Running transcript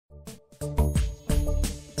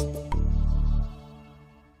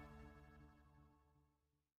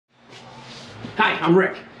Hi, I'm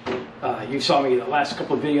Rick. You saw me the last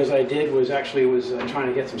couple of videos I did was trying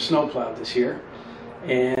to get some snow plowed this year,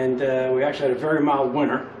 and we actually had a very mild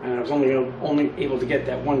winter, and I was only able to get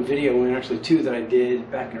that one video in, actually two that I did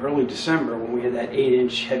back in early December when we had that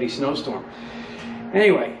 8-inch heavy snowstorm.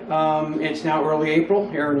 Anyway, it's now early April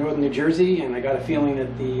here in northern New Jersey, and I got a feeling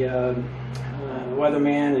that the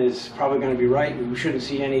weatherman is probably going to be right. We shouldn't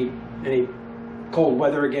see any cold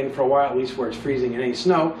weather again for a while, at least where it's freezing and any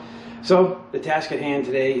snow. So the task at hand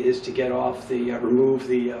today is to get off the remove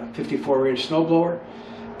the 54-inch snowblower,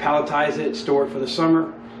 palletize it, store it for the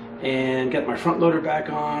summer, and get my front loader back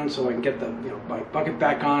on so I can get my bucket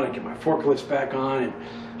back on, and get my forklifts back on, and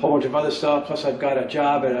a whole bunch of other stuff. Plus I've got a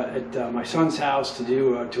job at my son's house to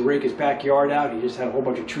do to rake his backyard out. He just had a whole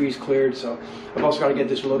bunch of trees cleared, so I've also got to get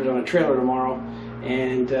this loaded on a trailer tomorrow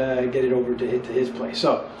and get it over to his place.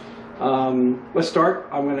 So let's start.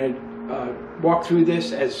 I'm going to walk through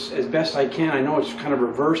this as best I can. I know it's kind of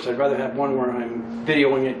reversed. I'd rather have one where I'm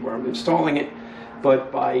videoing it, where I'm installing it,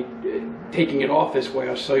 but by taking it off this way,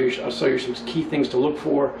 I'll show you some key things to look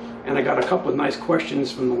for. And I got a couple of nice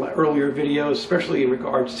questions from the earlier videos, especially in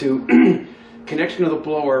regards to connection of the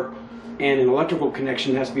blower and an electrical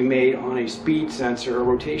connection that has to be made on a speed sensor or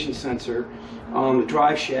rotation sensor on the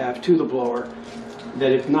drive shaft to the blower,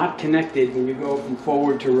 that if not connected, when you go from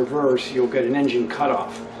forward to reverse, you'll get an engine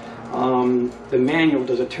cutoff. The manual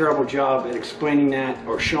does a terrible job at explaining that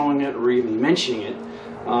or showing it or even mentioning it.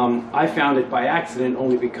 I found it by accident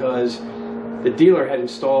only because the dealer had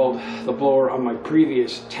installed the blower on my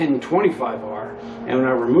previous 1025R, and when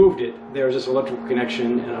I removed it, there's this electrical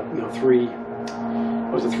connection and a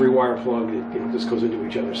three-wire plug that just goes into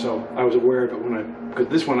each other. So I was aware of it because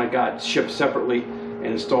this one I got shipped separately and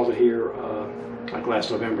installed it here like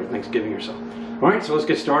last November, Thanksgiving or so. All right, so let's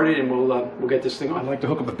get started, and we'll get this thing on. I'd like to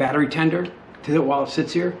hook up a battery tender to it while it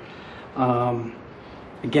sits here.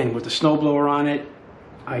 Again, with the snowblower on it,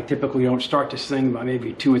 I typically don't start this thing by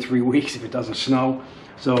maybe 2 or 3 weeks if it doesn't snow.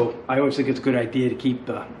 So I always think it's a good idea to keep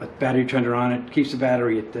a battery tender on it. Keeps the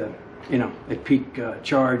battery at peak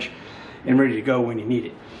charge and ready to go when you need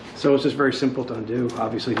it. So it's just very simple to undo.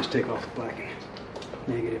 Obviously, just take off the black and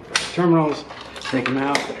negative terminals, take them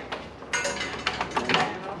out,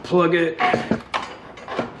 plug it.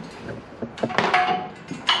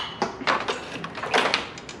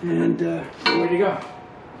 And we're ready to go.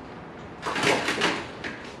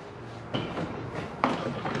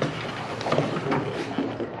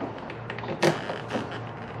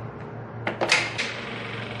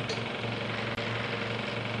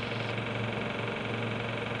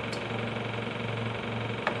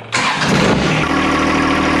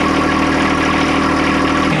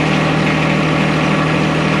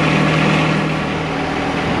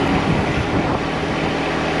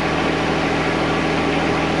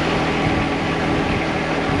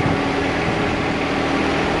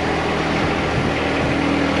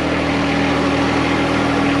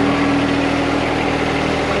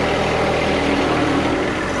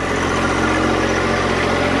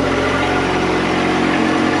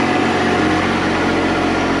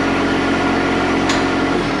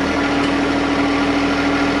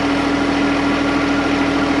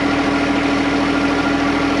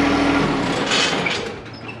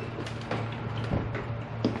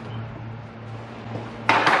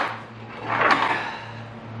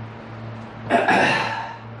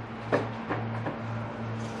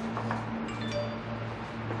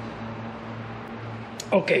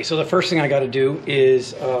 Okay, so the first thing I got to do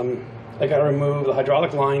is I got to remove the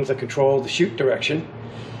hydraulic lines that control the chute direction,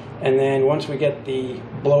 and then once we get the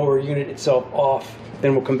blower unit itself off,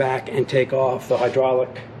 then we'll come back and take off the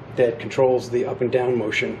hydraulic that controls the up and down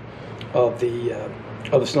motion of the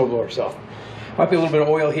snowblower itself. Might be a little bit of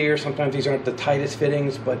oil here. Sometimes these aren't the tightest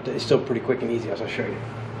fittings, but it's still pretty quick and easy, as I'll show you.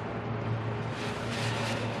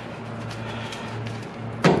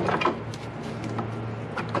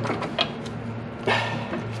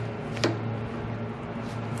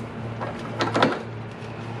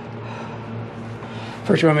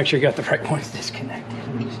 First, you want to make sure you got the right ones disconnected.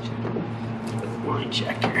 Let me just check. Line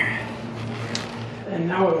check here. And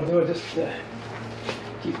now what we'll do is just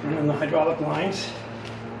keep running the hydraulic lines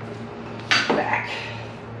back.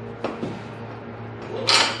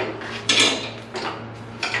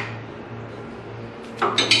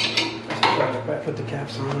 I put the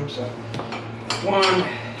caps on them, so 1,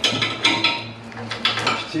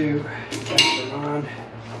 2, caps are on.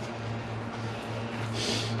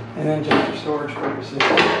 And then just for storage purposes, just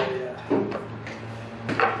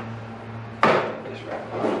wrap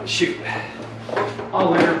it on the chute.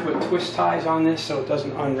 I'll later put twist ties on this so it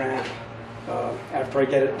doesn't unwrap after I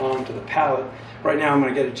get it onto the pallet. Right now I'm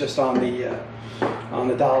going to get it just on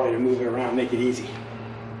the dolly to move it around, make it easy.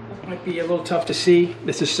 It might be a little tough to see.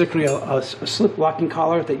 This is strictly a slip locking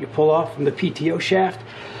collar that you pull off from the PTO shaft.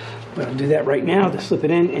 But I'll do that right now to slip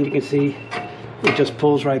it in, and you can see it just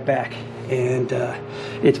pulls right back. And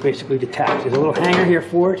it's basically detached. There's a little hanger here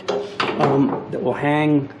for it that will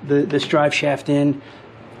hang this drive shaft in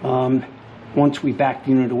once we back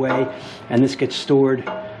the unit away, and this gets stored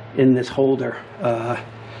in this holder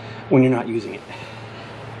when you're not using it.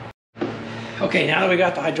 Okay, now that we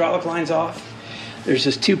got the hydraulic lines off, there's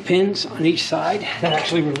just 2 pins on each side that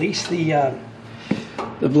actually release the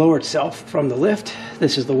blower itself from the lift.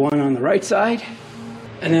 This is the one on the right side,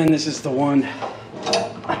 and then this is the one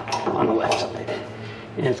on the left side.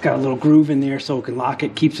 And it's got a little groove in there so it can lock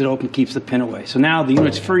it, keeps it open, keeps the pin away. So now the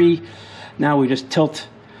unit's free. Now we just tilt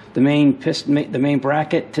the main piston, the main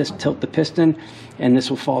bracket, tilt the piston, and this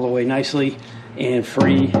will fall away nicely and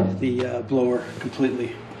free the blower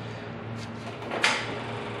completely.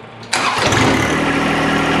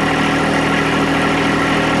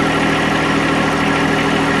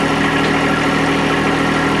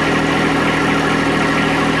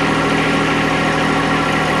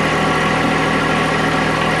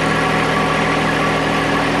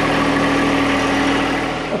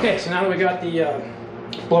 Okay, so now that we got the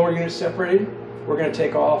blower unit separated, we're going to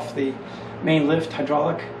take off the main lift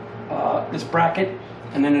hydraulic, this bracket,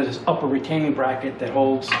 and then there's this upper retaining bracket that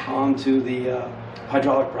holds onto the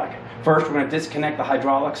hydraulic bracket. First, we're going to disconnect the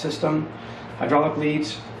hydraulic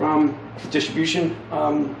leads from the distribution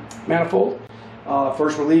manifold.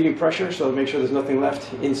 First, we're leaving pressure, so make sure there's nothing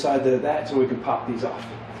left inside that so we can pop these off.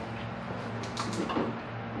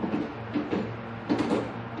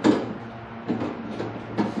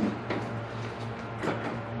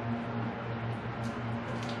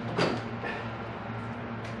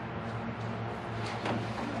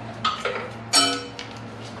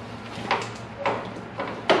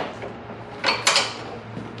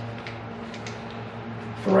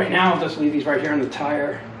 For right now, I'll just leave these right here on the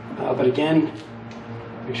tire. But again,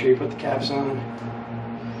 make sure you put the caps on.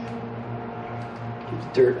 Keep the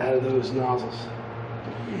dirt out of those nozzles.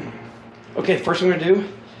 Okay, the first thing we're going to do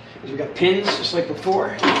is we've got pins, just like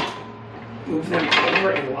before. Move them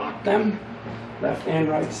over and lock them, left and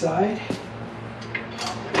right side.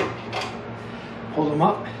 Hold them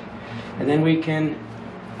up. And then we can,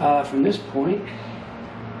 from this point,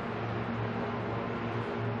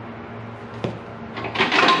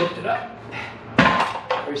 lift it up.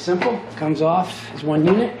 Very simple. Comes off as one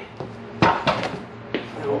unit.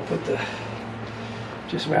 And we'll put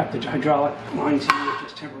just wrap the hydraulic lines here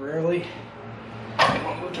just temporarily. And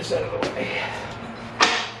we'll move this out of the way.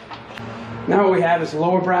 Now what we have is the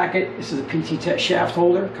lower bracket. This is a PT shaft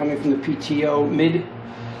holder coming from the PTO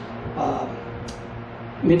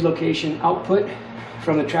mid location output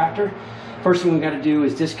from the tractor. First thing we got to do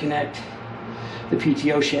is disconnect the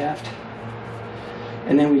PTO shaft.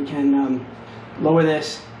 And then we can lower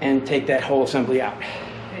this and take that whole assembly out.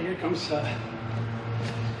 Okay, here comes one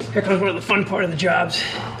of the fun part of the jobs.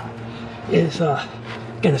 Is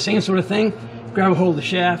again the same sort of thing. Grab a hold of the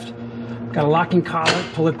shaft, got a locking collar,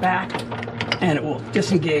 pull it back, and it will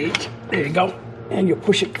disengage. There you go. And you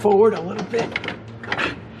push it forward a little bit,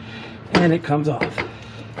 and it comes off.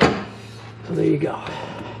 So there you go.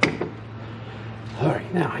 All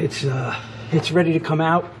right, now it's ready to come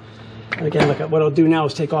out. And again, look, what I'll do now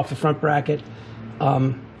is take off the front bracket,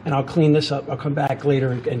 and I'll clean this up. I'll come back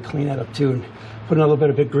later and clean that up too, and put a little bit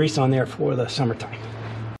of grease on there for the summertime.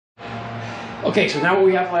 Okay, so now what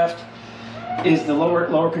we have left is the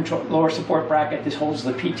lower support bracket. This holds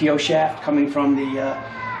the PTO shaft coming from the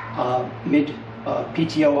mid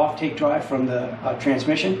PTO offtake drive from the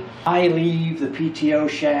transmission. I leave the PTO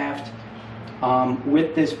shaft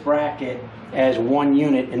with this bracket as one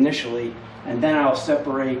unit initially, and then I'll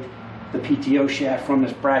separate the PTO shaft from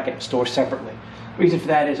this bracket and store separately. The reason for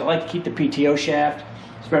that is I like to keep the PTO shaft,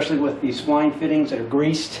 especially with these spline fittings that are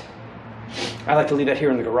greased. I like to leave that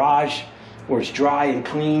here in the garage where it's dry and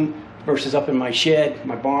clean versus up in my shed,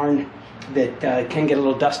 my barn, that can get a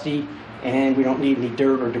little dusty, and we don't need any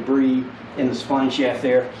dirt or debris in the spline shaft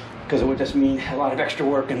there, because it would just mean a lot of extra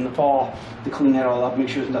work in the fall to clean that all up, make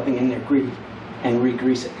sure there's nothing in there gritty, and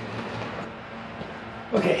re-grease it.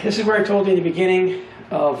 Okay, this is where I told you in the beginning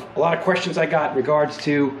of a lot of questions I got in regards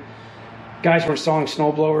to guys who were installing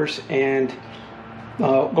snow blowers and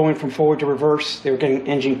going from forward to reverse, they were getting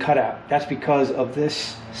engine cutout. That's because of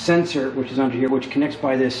this sensor, which is under here, which connects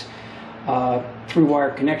by this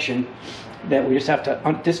through-wire connection that we just have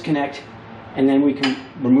to disconnect, and then we can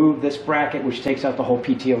remove this bracket, which takes out the whole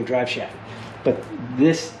PTO drive shaft. but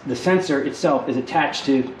the sensor itself is attached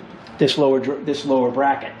to this lower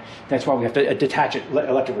bracket. That's why we have to detach it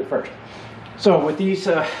electrically first. So with these,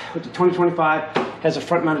 with the 2025 has a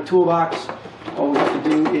front-mounted toolbox. All we have to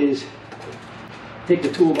do is take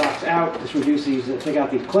the toolbox out. Just reduce these, take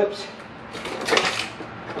out these clips.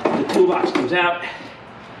 The toolbox comes out.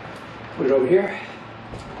 Put it over here.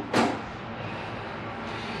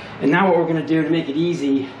 And now what we're going to do to make it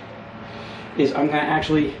easy is I'm going to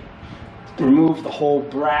actually remove the whole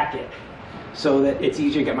bracket so that it's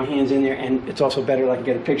easier to get my hands in there, and it's also better I can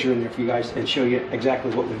get a picture in there for you guys and show you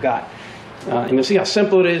exactly what we've got. And you'll see how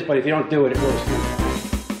simple it is, but if you don't do it, it really screws you.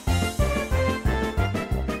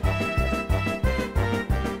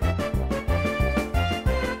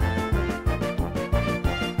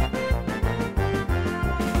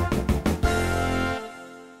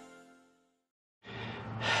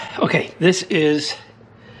 Okay, this is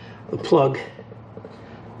the plug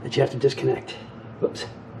that you have to disconnect. Whoops,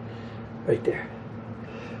 right there.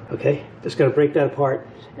 Okay, just got to break that apart,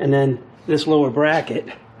 and then this lower bracket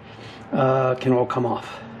can all come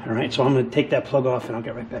off. All right, so I'm going to take that plug off, and I'll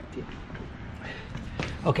get right back to you.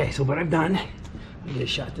 Okay, so what I've done, let me get a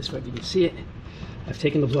shot this way if you can see it. I've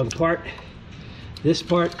taken the plug apart. This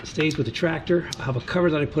part stays with the tractor. I'll have a cover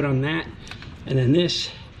that I put on that, and then this,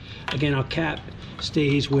 again, I'll cap,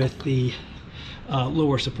 stays with the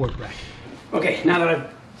lower support bracket. Okay, now that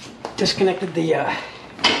I've disconnected the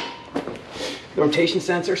rotation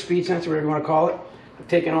sensor, speed sensor, whatever you want to call it, I've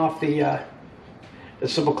taken off the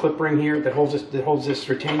simple clip ring here that holds this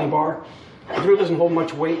retaining bar. It really doesn't hold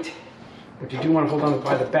much weight, but you do want to hold on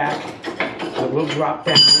by the back. So it will drop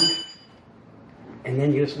down, and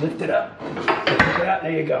then you just lift it up. Lift it out,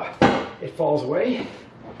 there you go. It falls away.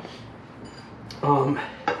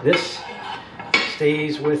 This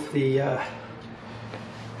stays with the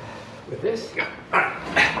with this. All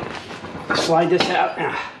right. Slide this out.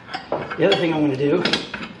 Now, the other thing I'm going to do,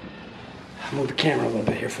 I'll move the camera a little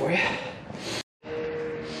bit here for you.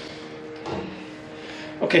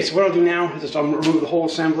 Okay, so what I'll do now is I'll remove the whole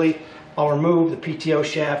assembly. I'll remove the PTO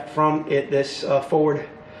shaft from this forward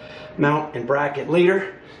mount and bracket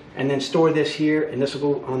later, and then store this here, and this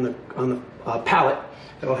will go on the pallet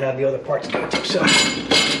that'll have the other parts go to. So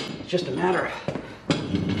it's just a matter of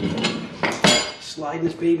sliding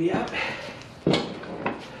this baby out.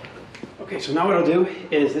 Okay, so now what I'll do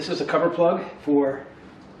is, this is a cover plug for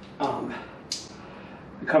the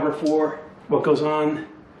cover for what goes on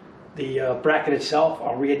the bracket itself.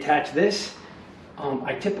 I'll reattach this.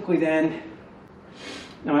 I typically then,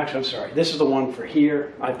 no, actually, I'm sorry. This is the one for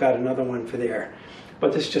here. I've got another one for there.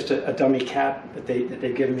 But this is just a dummy cap that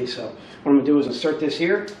they've given me. So what I'm gonna do is insert this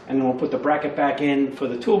here, and then we'll put the bracket back in for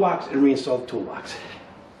the toolbox and reinstall the toolbox.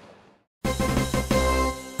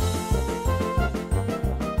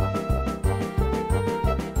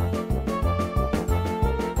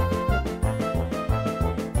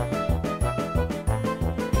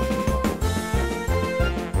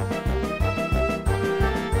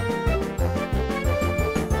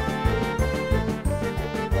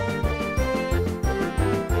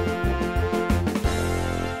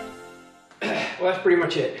 Well, that's pretty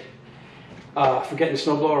much it for getting the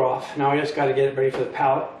snowblower off. Now I just got to get it ready for the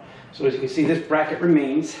pallet. So as you can see, this bracket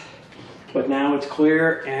remains, but now it's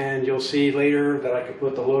clear, and you'll see later that I can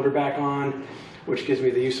put the loader back on, which gives me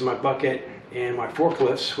the use of my bucket and my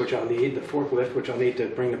forklifts, which I'll need, the forklift, which I'll need to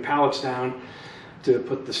bring the pallets down, to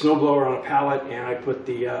put the snowblower on a pallet, and I put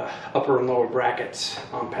the upper and lower brackets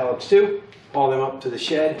on pallets too, haul them up to the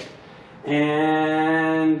shed,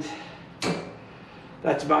 and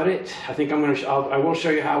that's about it. I think I will show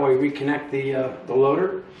you how I reconnect the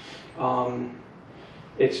loader.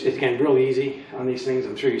 It's again really easy on these things.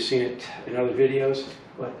 I'm sure you've seen it in other videos,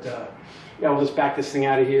 but yeah, we'll just back this thing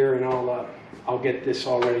out of here, and I'll get this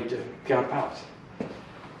all ready to get on pallets.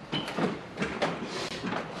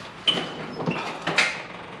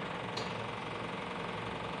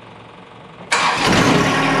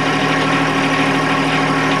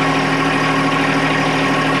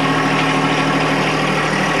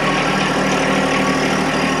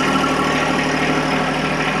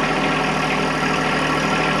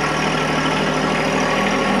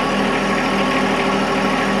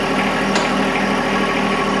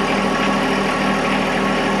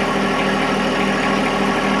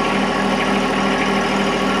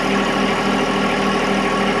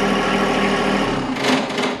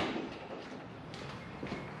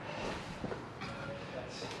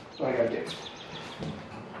 That's what I gotta do.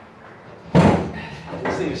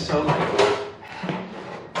 This thing is so light.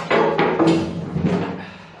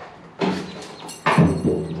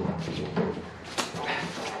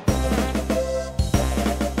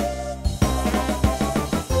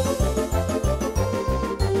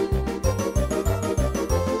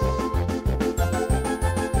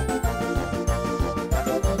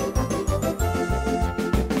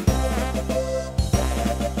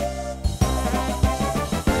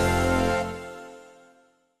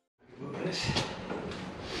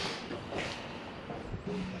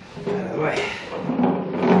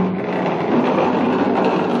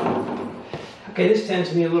 Okay, this tends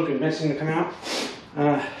to be a little convincing to come out.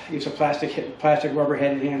 Use a plastic rubber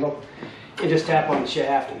head and handle, and just tap on the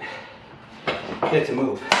shaft and get it to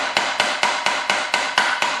move.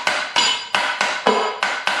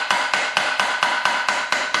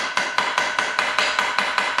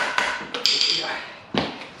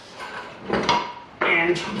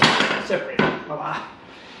 And separate it. Voila.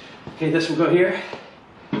 Okay, this will go here.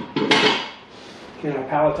 Can I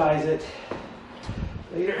palletize it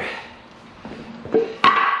later?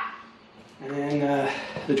 And then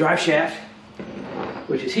the drive shaft,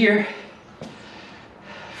 which is here,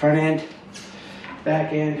 front end,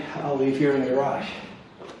 back end, I'll leave here in the garage.